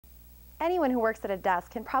Anyone who works at a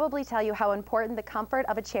desk can probably tell you how important the comfort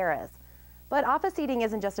of a chair is. But office seating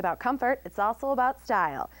isn't just about comfort, it's also about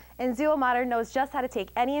style. And Zuo Modern knows just how to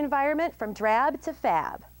take any environment from drab to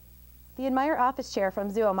fab. The Admire office chair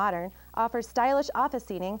from Zuo Modern offers stylish office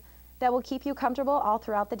seating that will keep you comfortable all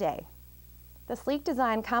throughout the day. The sleek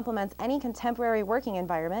design complements any contemporary working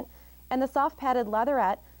environment, and the soft padded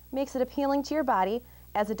leatherette makes it appealing to your body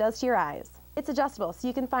as it does to your eyes. It's adjustable, so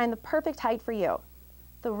you can find the perfect height for you.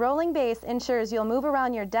 The rolling base ensures you'll move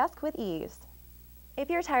around your desk with ease. If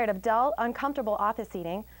you're tired of dull, uncomfortable office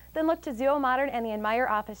seating, then look to Zuo Modern and the Admire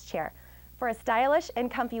office chair for a stylish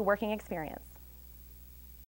and comfy working experience.